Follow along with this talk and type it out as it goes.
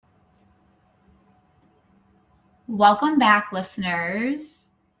Welcome back, listeners.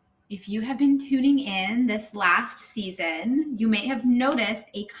 If you have been tuning in this last season, you may have noticed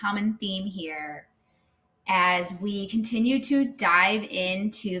a common theme here as we continue to dive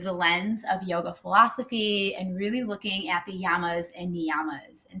into the lens of yoga philosophy and really looking at the yamas and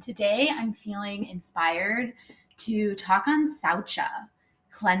niyamas. And today I'm feeling inspired to talk on saucha,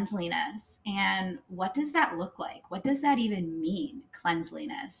 cleanliness, and what does that look like? What does that even mean,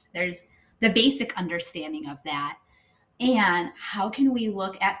 cleanliness? There's the basic understanding of that. And how can we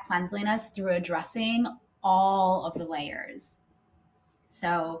look at cleanliness through addressing all of the layers?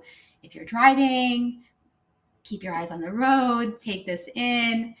 So, if you're driving, keep your eyes on the road, take this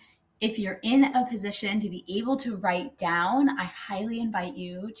in. If you're in a position to be able to write down, I highly invite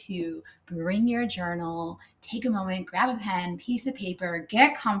you to bring your journal, take a moment, grab a pen, piece of paper,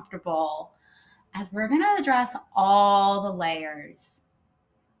 get comfortable, as we're going to address all the layers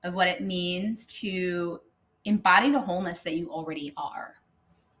of what it means to embody the wholeness that you already are,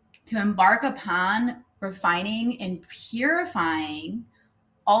 to embark upon refining and purifying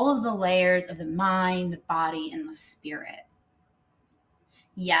all of the layers of the mind, the body, and the spirit.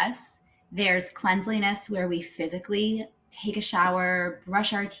 Yes, there's cleanliness where we physically take a shower,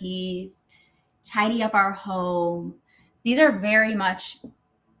 brush our teeth, tidy up our home. These are very much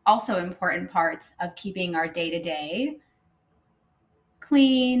also important parts of keeping our day-to-day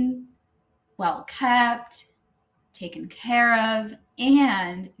clean, well kept, taken care of.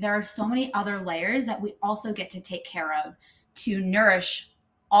 And there are so many other layers that we also get to take care of to nourish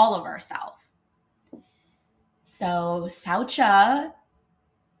all of ourselves. So saucha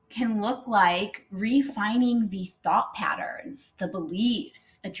can look like refining the thought patterns, the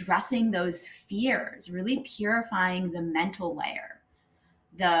beliefs, addressing those fears, really purifying the mental layer,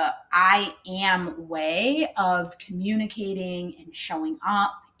 the I am way of communicating and showing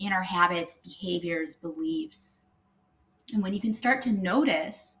up in our habits, behaviors, beliefs. And when you can start to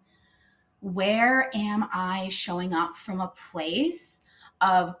notice, where am I showing up from a place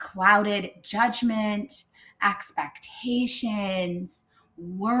of clouded judgment, expectations,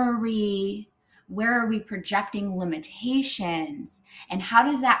 worry? Where are we projecting limitations? And how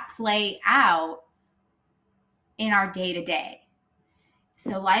does that play out in our day to day?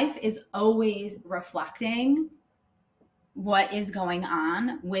 So life is always reflecting what is going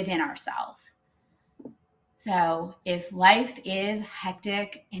on within ourselves. So if life is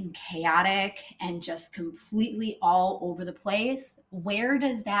hectic and chaotic and just completely all over the place, where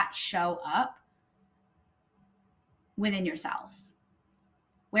does that show up within yourself?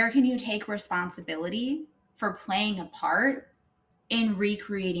 Where can you take responsibility for playing a part in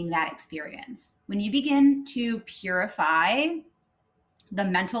recreating that experience? When you begin to purify the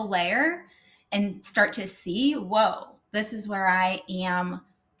mental layer and start to see, whoa, this is where I am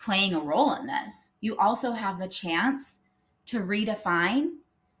playing a role in this, you also have the chance to redefine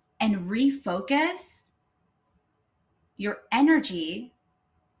and refocus your energy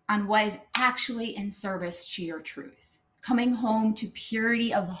on what is actually in service to your truth, coming home to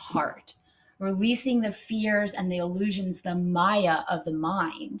purity of the heart, releasing the fears and the illusions, the maya of the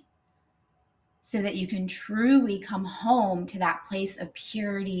mind, so that you can truly come home to that place of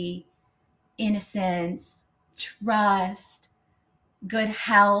purity, innocence, trust, good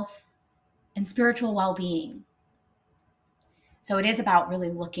health, and spiritual well-being. So it is about really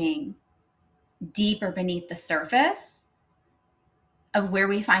looking deeper beneath the surface of where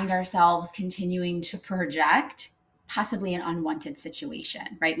we find ourselves continuing to project possibly an unwanted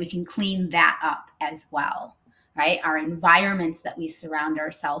situation, right? We can clean that up as well, right? Our environments that we surround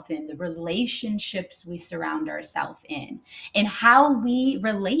ourselves in, the relationships we surround ourselves in, and how we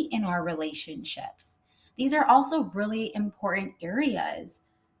relate in our relationships. These are also really important areas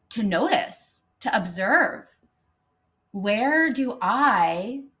to notice, to observe. Where do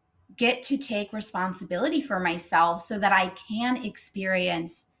I get to take responsibility for myself so that I can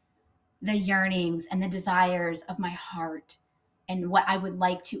experience the yearnings and the desires of my heart and what I would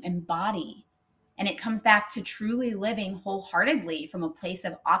like to embody? And it comes back to truly living wholeheartedly from a place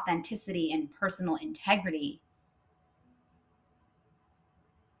of authenticity and personal integrity.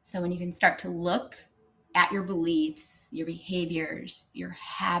 So when you can start to look at your beliefs, your behaviors, your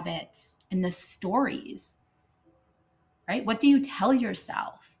habits, and the stories, right? What do you tell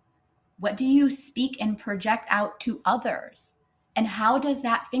yourself? What do you speak and project out to others? And how does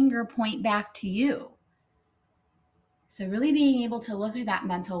that finger point back to you? So really being able to look at that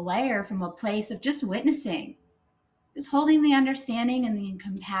mental layer from a place of just witnessing, just holding the understanding and the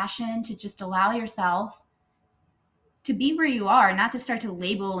compassion to just allow yourself to be where you are, not to start to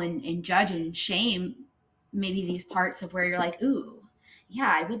label and judge and shame maybe these parts of where you're like, ooh,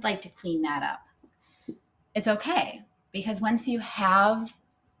 yeah, I would like to clean that up. it's okay, because once you have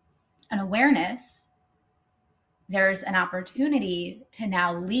an awareness, there's an opportunity to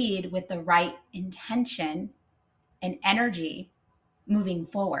now lead with the right intention and energy moving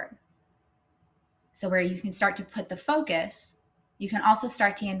forward. So where you can start to put the focus, you can also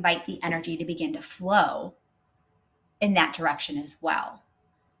start to invite the energy to begin to flow in that direction as well,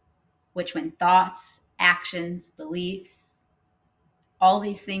 which when thoughts, actions, beliefs, all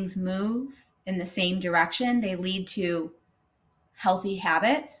these things move in the same direction, they lead to healthy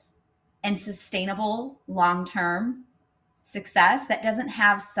habits and sustainable long-term success that doesn't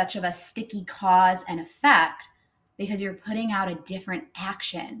have such of a sticky cause and effect, because you're putting out a different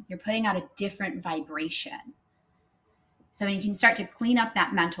action. You're putting out a different vibration. So when you can start to clean up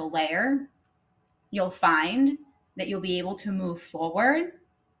that mental layer, you'll find that you'll be able to move forward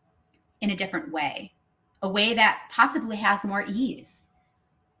in a different way, a way that possibly has more ease,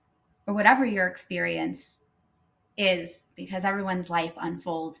 or whatever your experience is, because everyone's life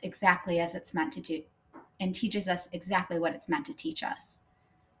unfolds exactly as it's meant to do and teaches us exactly what it's meant to teach us.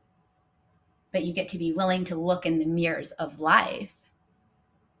 But you get to be willing to look in the mirrors of life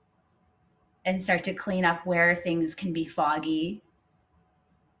and start to clean up where things can be foggy,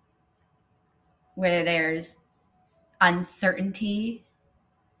 where there's uncertainty,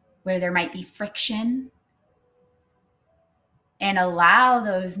 where there might be friction, and allow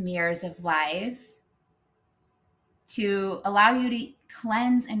those mirrors of life to allow you to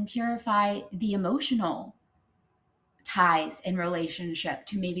cleanse and purify the emotional ties in relationship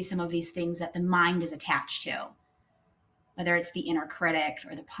to maybe some of these things that the mind is attached to, whether it's the inner critic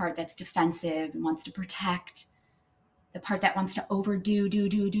or the part that's defensive and wants to protect, the part that wants to overdo,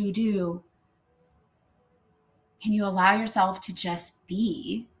 do. Can you allow yourself to just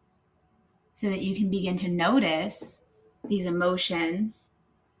be, so that you can begin to notice these emotions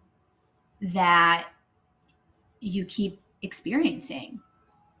that you keep experiencing?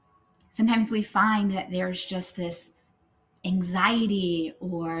 Sometimes we find that there's just this anxiety,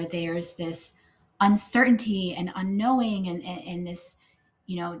 or there's this uncertainty and unknowing, and this,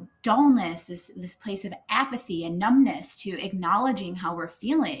 dullness, this place of apathy and numbness to acknowledging how we're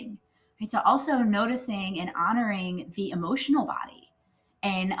feeling. Right? So also noticing and honoring the emotional body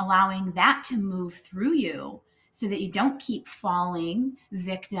and allowing that to move through you, so that you don't keep falling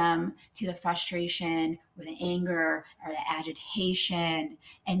victim to the frustration or the anger or the agitation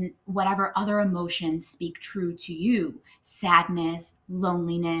and whatever other emotions speak true to you: sadness,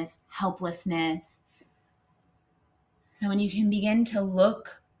 loneliness, helplessness. So when you can begin to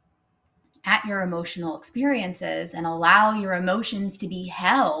look at your emotional experiences and allow your emotions to be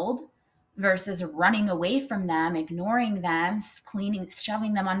held versus running away from them, ignoring them,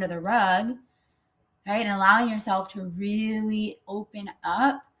 shoving them under the rug, right? And allowing yourself to really open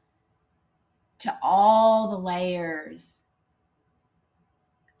up to all the layers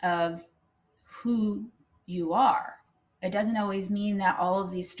of who you are. It doesn't always mean that all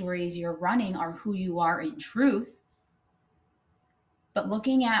of these stories you're running are who you are in truth, but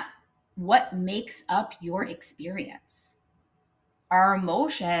looking at what makes up your experience. Our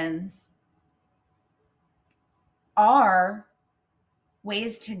emotions are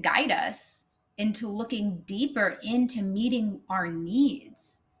ways to guide us into looking deeper into meeting our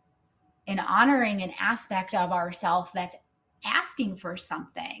needs and honoring an aspect of ourself that's asking for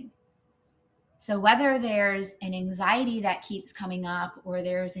something. So whether there's an anxiety that keeps coming up, or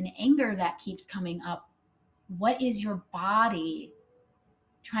there's an anger that keeps coming up, what is your body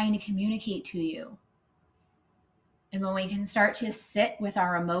trying to communicate to you? And when we can start to sit with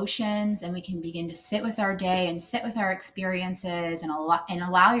our emotions, and we can begin to sit with our day and sit with our experiences, and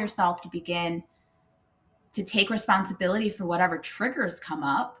allow yourself to begin to take responsibility for whatever triggers come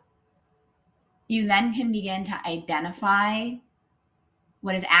up, you then can begin to identify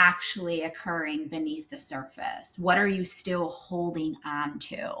what is actually occurring beneath the surface. What are you still holding on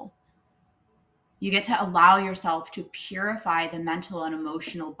to? You get to allow yourself to purify the mental and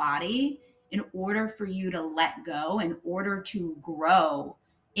emotional body in order for you to let go, in order to grow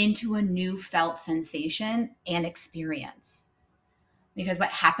into a new felt sensation and experience. Because what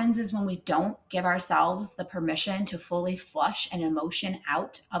happens is, when we don't give ourselves the permission to fully flush an emotion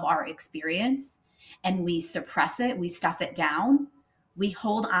out of our experience, and we suppress it, we stuff it down, we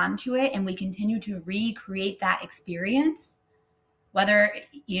hold on to it, and we continue to recreate that experience, whether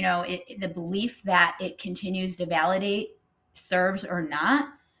the belief that it continues to validate serves or not,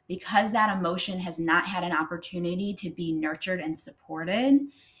 because that emotion has not had an opportunity to be nurtured and supported,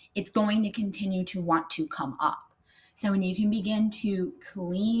 it's going to continue to want to come up. So when you can begin to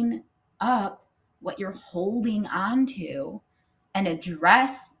clean up what you're holding on to and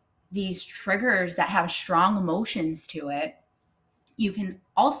address these triggers that have strong emotions to it, you can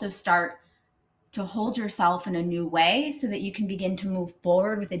also start to hold yourself in a new way so that you can begin to move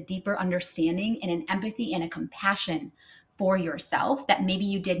forward with a deeper understanding and an empathy and a compassion for yourself that maybe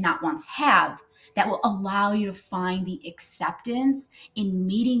you did not once have, that will allow you to find the acceptance in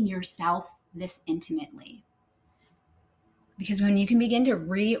meeting yourself this intimately. Because when you can begin to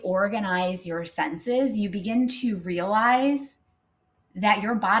reorganize your senses, you begin to realize that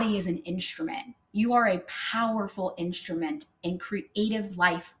your body is an instrument. You are a powerful instrument in creative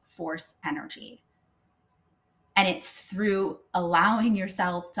life force energy. And it's through allowing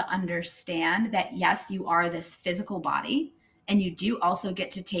yourself to understand that, yes, you are this physical body, and you do also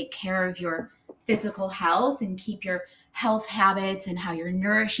get to take care of your physical health and keep your health habits and how you're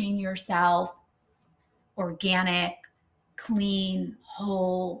nourishing yourself organic, clean,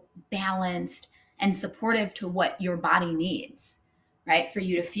 whole, balanced, and supportive to what your body needs, right? For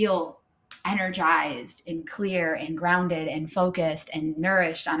you to feel energized and clear and grounded and focused and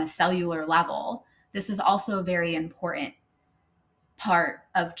nourished on a cellular level. This is also a very important part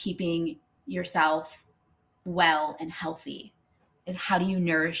of keeping yourself well and healthy, is how do you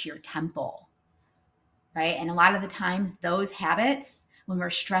nourish your temple, right? And a lot of the times those habits, when we're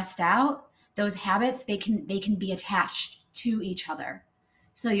stressed out, those habits, they can be attached to each other.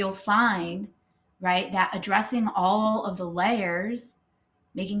 So you'll find, right, that addressing all of the layers,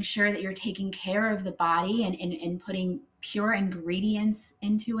 making sure that you're taking care of the body and putting pure ingredients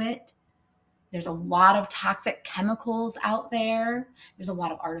into it. There's a lot of toxic chemicals out there. There's a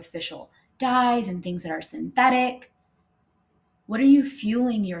lot of artificial dyes and things that are synthetic. What are you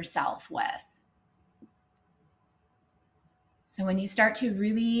fueling yourself with? So when you start to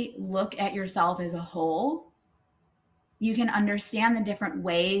really look at yourself as a whole, you can understand the different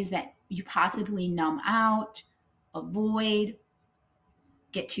ways that you possibly numb out, avoid,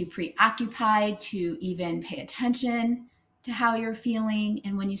 get too preoccupied to even pay attention to how you're feeling.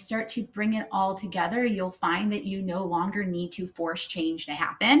 And when you start to bring it all together, you'll find that you no longer need to force change to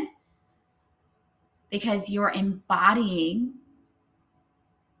happen, because you're embodying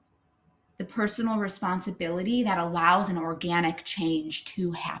the personal responsibility that allows an organic change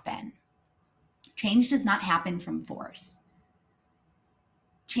to happen. Change does not happen from force.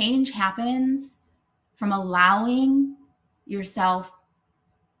 Change happens from allowing yourself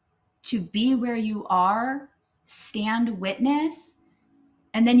to be where you are, stand witness,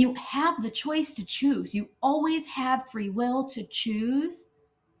 and then you have the choice to choose. You always have free will to choose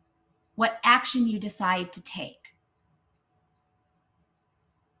what action you decide to take.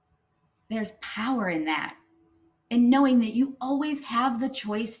 There's power in that, in knowing that you always have the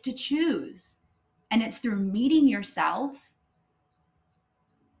choice to choose. And it's through meeting yourself,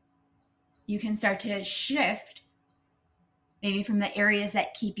 you can start to shift maybe from the areas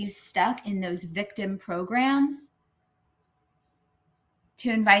that keep you stuck in those victim programs to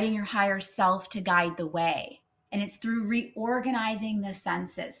inviting your higher self to guide the way. And it's through reorganizing the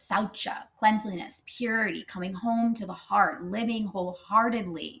senses, saucha, cleanliness, purity, coming home to the heart, living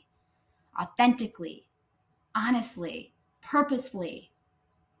wholeheartedly, authentically, honestly, purposefully,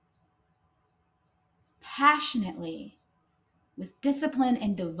 passionately, with discipline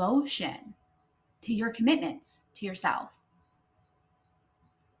and devotion to your commitments to yourself.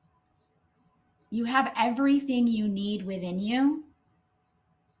 You have everything you need within you,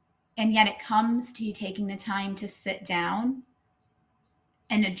 and yet it comes to you taking the time to sit down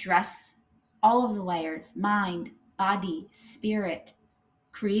and address all of the layers: mind, body, spirit,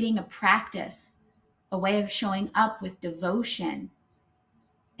 creating a practice, a way of showing up with devotion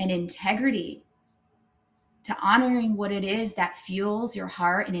and integrity to honoring what it is that fuels your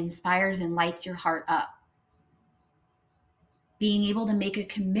heart and inspires and lights your heart up. Being able to make a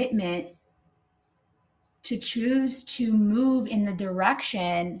commitment to choose to move in the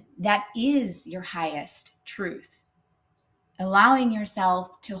direction that is your highest truth. Allowing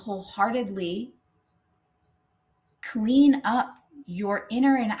yourself to wholeheartedly clean up your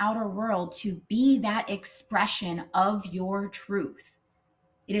inner and outer world to be that expression of your truth.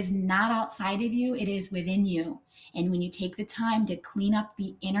 It is not outside of you, it is within you. And when you take the time to clean up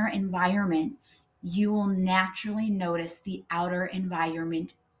the inner environment, you will naturally notice the outer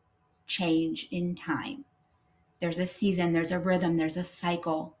environment change in time. There's a season, there's a rhythm, there's a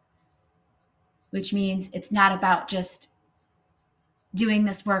cycle, which means it's not about just doing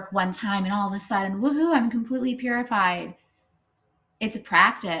this work one time and all of a sudden, woohoo, I'm completely purified. It's a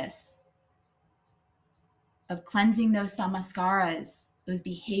practice of cleansing those samskaras, those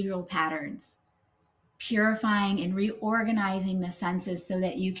behavioral patterns, purifying and reorganizing the senses so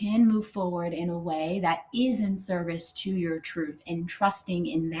that you can move forward in a way that is in service to your truth and trusting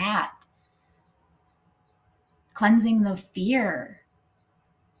in that. Cleansing the fear,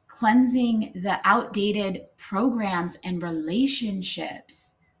 cleansing the outdated programs and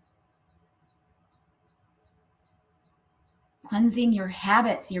relationships, cleansing your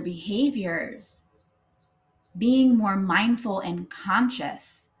habits, your behaviors, being more mindful and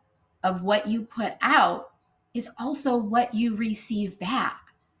conscious of what you put out is also what you receive back.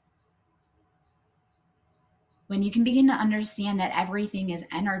 When you can begin to understand that everything is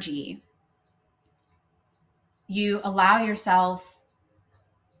energy, you allow yourself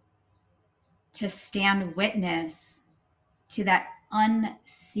to stand witness to that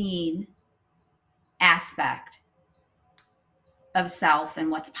unseen aspect of self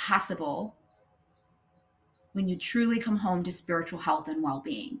and what's possible when you truly come home to spiritual health and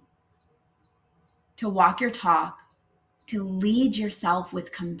well-being. To walk your talk, to lead yourself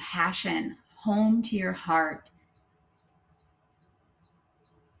with compassion home to your heart.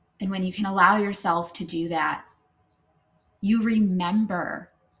 And when you can allow yourself to do that, you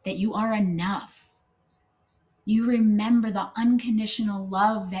remember that you are enough. You remember the unconditional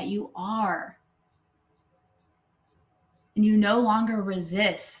love that you are. And you no longer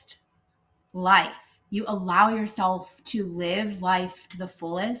resist life. You allow yourself to live life to the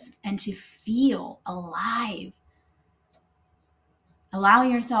fullest and to feel alive. Allow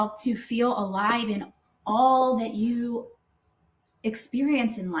yourself to feel alive in all that you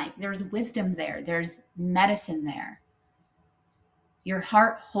experience in life. There's wisdom there. There's medicine there. Your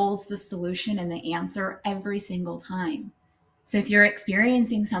heart holds the solution and the answer every single time. So if you're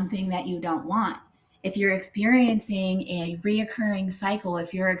experiencing something that you don't want, if you're experiencing a reoccurring cycle,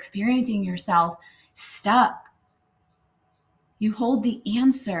 if you're experiencing yourself stuck, you hold the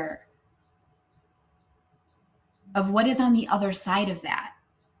answer of what is on the other side of that.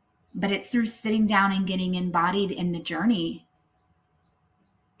 But it's through sitting down and getting embodied in the journey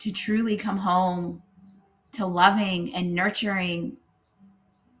to truly come home to loving and nurturing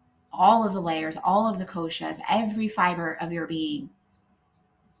all of the layers, all of the koshas, every fiber of your being.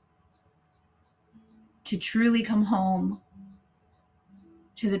 To truly come home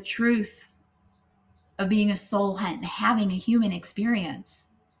to the truth of being a soul and having a human experience.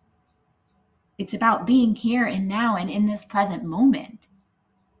 It's about being here and now and in this present moment.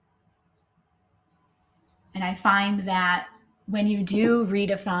 And I find that when you do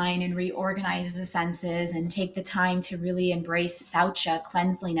redefine and reorganize the senses and take the time to really embrace saucha,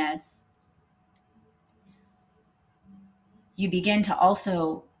 cleanliness, you begin to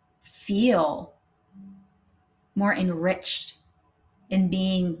also feel more enriched in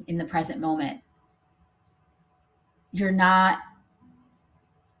being in the present moment. You're not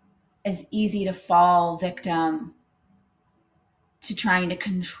as easy to fall victim to trying to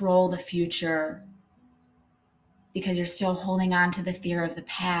control the future because you're still holding on to the fear of the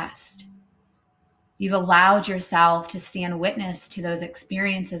past. You've allowed yourself to stand witness to those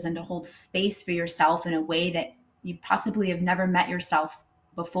experiences and to hold space for yourself in a way that you possibly have never met yourself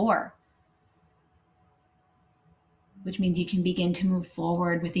before, which means you can begin to move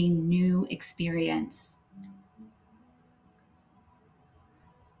forward with a new experience.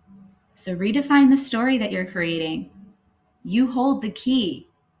 So redefine the story that you're creating. You hold the key.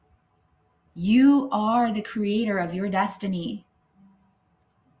 You are the creator of your destiny.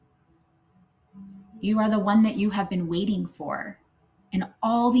 You are the one that you have been waiting for, and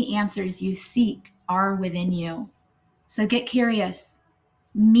all the answers you seek are within you. So get curious,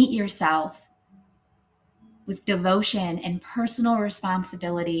 meet yourself with devotion and personal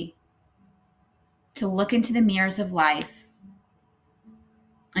responsibility to look into the mirrors of life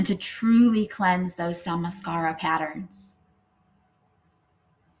and to truly cleanse those samskara patterns.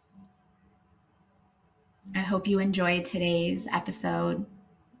 I hope you enjoyed today's episode.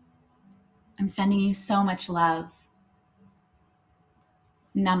 I'm sending you so much love.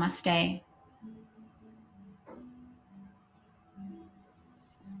 Namaste.